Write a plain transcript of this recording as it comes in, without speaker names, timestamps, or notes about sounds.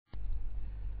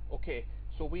Okay,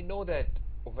 so we know that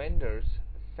vendors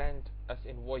send us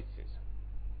invoices,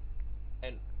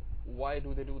 and why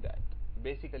do they do that?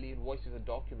 Basically, invoice is a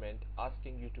document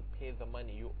asking you to pay the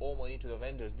money. You owe money to the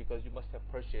vendors because you must have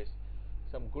purchased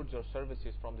some goods or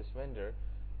services from this vendor,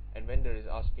 and vendor is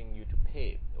asking you to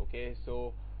pay. Okay,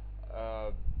 so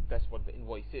uh, that's what the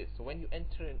invoice is. So when you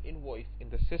enter an invoice in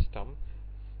the system,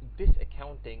 this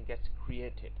accounting gets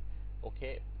created,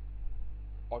 okay,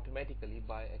 automatically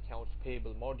by accounts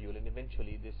payable module, and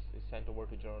eventually this is sent over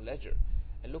to general ledger.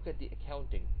 And look at the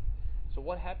accounting. So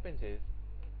what happens is,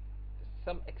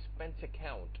 some expense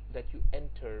account that you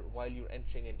enter while you're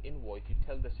entering an invoice, you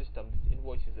tell the system this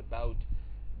invoice is about,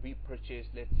 we purchased,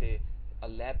 let's say, a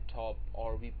laptop,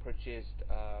 or we purchased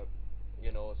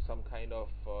some kind of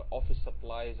office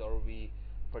supplies, or we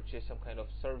purchased some kind of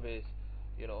service.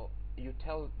 You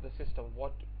tell the system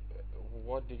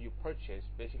what did you purchase.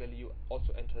 Basically, you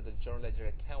also enter the journal ledger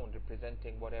account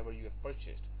representing whatever you have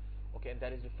purchased, okay, and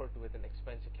that is referred to as an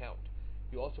expense account.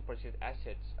 You also purchase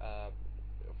assets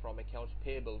from accounts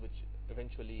payable, which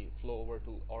eventually flow over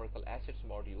to Oracle Assets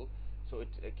module. So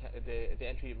the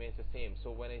entry remains the same.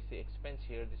 So when I say expense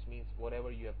here, this means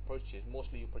whatever you have purchased.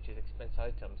 Mostly you purchase expense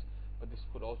items, but this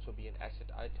could also be an asset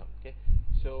item. Okay,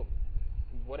 so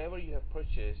whatever you have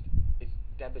purchased is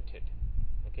debited.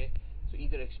 Okay, so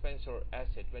either expense or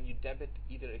asset. When you debit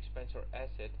either expense or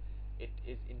asset, it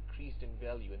is increased in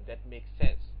value, and that makes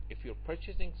sense. If you're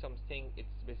purchasing something,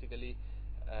 it's basically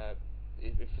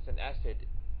if it's an asset,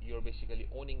 you're basically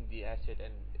owning the asset,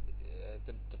 and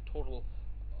the total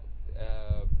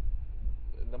uh,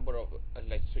 number of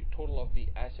total of the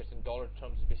assets in dollar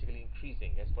terms is basically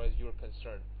increasing as far as you're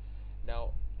concerned.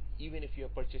 Now, even if you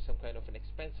have purchased some kind of an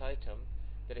expense item,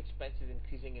 that expense is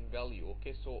increasing in value.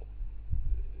 Okay, so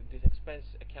this expense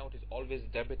account is always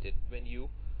debited when you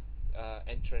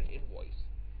enter an invoice.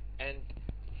 And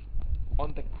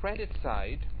on the credit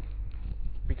side,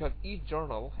 because each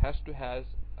journal has to have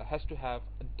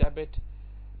a debit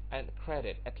and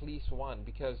credit, at least one,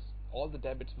 because all the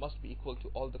debits must be equal to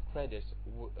all the credits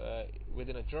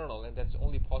within a journal, and that's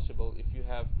only possible if you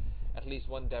have at least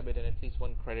one debit and at least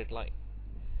one credit line.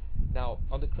 Now,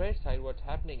 on the credit side, what's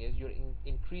happening is you're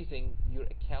increasing your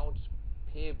accounts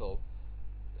payable,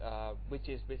 which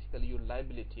is basically your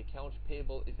liability. Accounts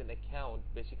payable is an account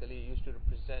basically used to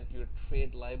represent your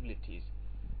trade liabilities.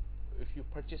 If you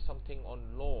purchase something on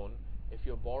loan, if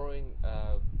you're borrowing,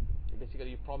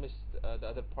 basically you promise the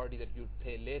other party that you'd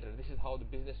pay later. This is how the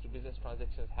business to business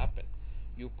transactions happen.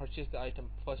 You purchase the item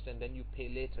first and then you pay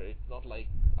later. It's not like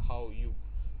how you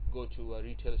go to a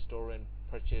retail store and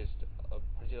purchase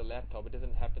a laptop. It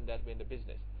doesn't happen that way in the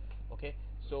business. Okay,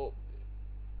 so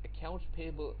accounts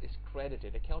payable is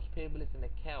credited. Accounts payable is an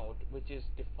account which is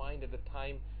defined at the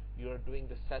time you are doing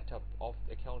the setup of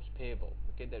accounts payable,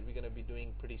 okay, that we're going to be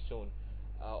doing pretty soon.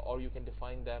 Or you can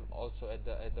define them also at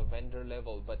the vendor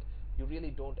level, but you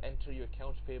really don't enter your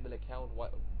accounts payable account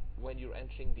when you're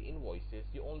entering the invoices.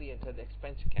 You only enter the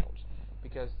expense accounts,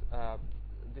 because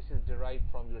this is derived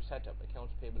from your setup,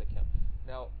 accounts payable account.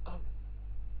 Now,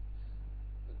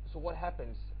 so what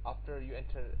happens after you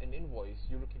enter an invoice?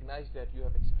 You recognize that your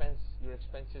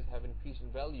expenses have increased in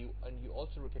value, and you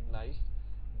also recognize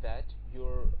that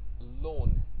your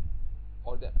loan,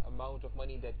 or the amount of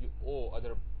money that you owe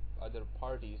other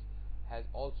parties, has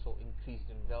also increased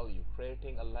in value.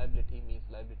 Creating a liability means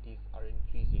liabilities are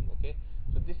increasing. Okay,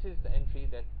 so this is the entry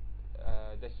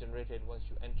that's generated once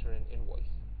you enter an invoice.